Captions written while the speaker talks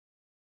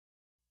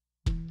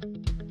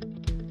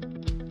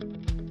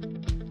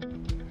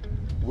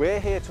We're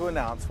here to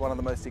announce one of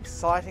the most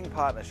exciting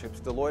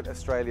partnerships Deloitte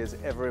Australia's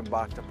ever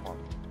embarked upon.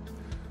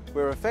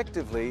 We're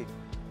effectively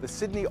the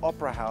Sydney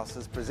Opera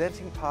House's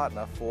presenting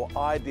partner for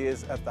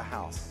Ideas at the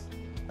House.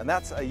 And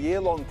that's a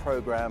year-long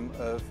program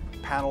of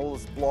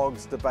panels,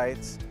 blogs,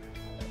 debates,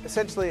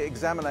 essentially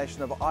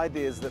examination of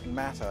ideas that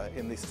matter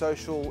in the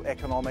social,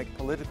 economic,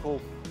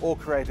 political or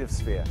creative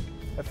sphere.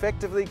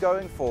 Effectively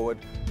going forward,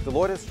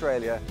 Deloitte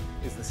Australia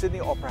is the Sydney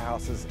Opera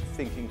House's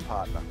thinking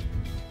partner.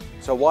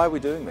 So why are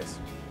we doing this?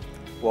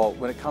 Well,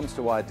 when it comes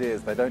to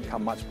ideas, they don't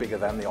come much bigger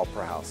than the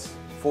Opera House.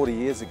 40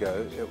 years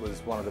ago, it was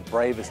one of the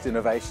bravest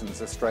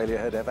innovations Australia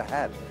had ever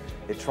had.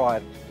 It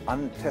tried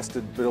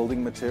untested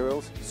building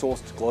materials,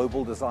 sourced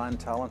global design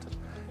talent,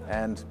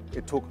 and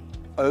it took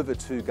over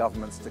 2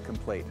 governments to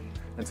complete.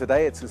 And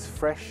today it's as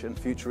fresh and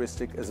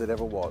futuristic as it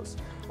ever was.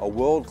 A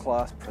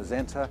world-class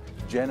presenter,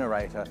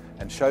 generator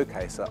and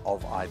showcaser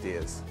of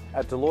ideas.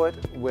 At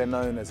Deloitte, we're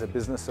known as a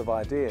business of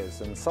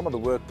ideas, and some of the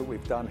work that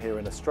we've done here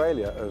in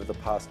Australia over the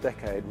past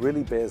decade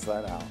really bears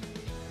that out.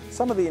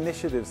 Some of the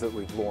initiatives that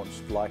we've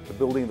launched, like the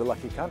Building the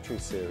Lucky Country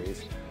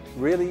series,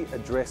 really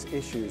address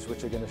issues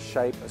which are going to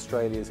shape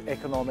Australia's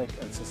economic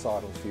and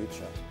societal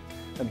future.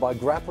 And by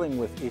grappling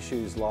with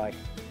issues like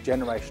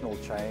generational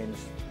change,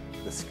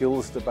 the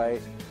skills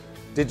debate,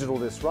 digital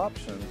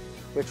disruption,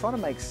 we're trying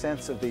to make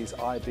sense of these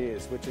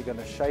ideas which are going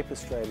to shape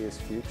Australia's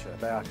future.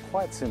 They are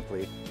quite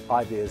simply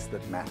ideas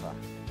that matter.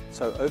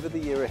 So over the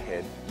year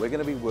ahead, we're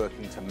going to be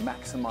working to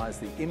maximise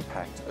the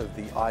impact of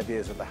the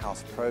Ideas of the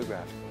House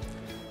program.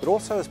 But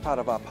also as part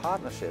of our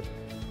partnership,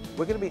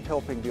 we're going to be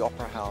helping the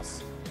Opera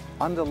House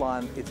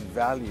underline its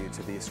value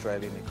to the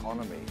Australian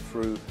economy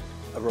through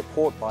a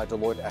report by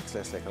Deloitte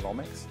Access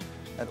Economics.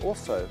 And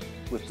also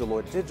with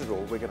Deloitte Digital,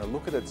 we're going to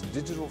look at its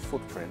digital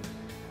footprint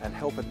and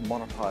help it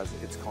monetize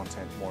its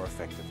content more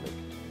effectively.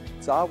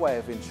 It's our way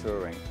of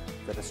ensuring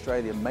that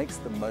Australia makes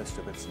the most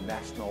of its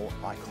national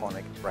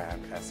iconic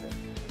brand asset.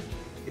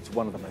 It's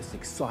one of the most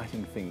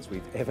exciting things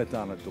we've ever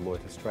done at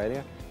Deloitte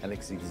Australia, and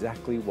it's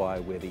exactly why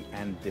we're the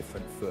and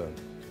different firm.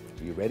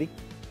 Are you ready?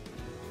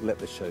 Let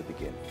the show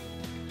begin.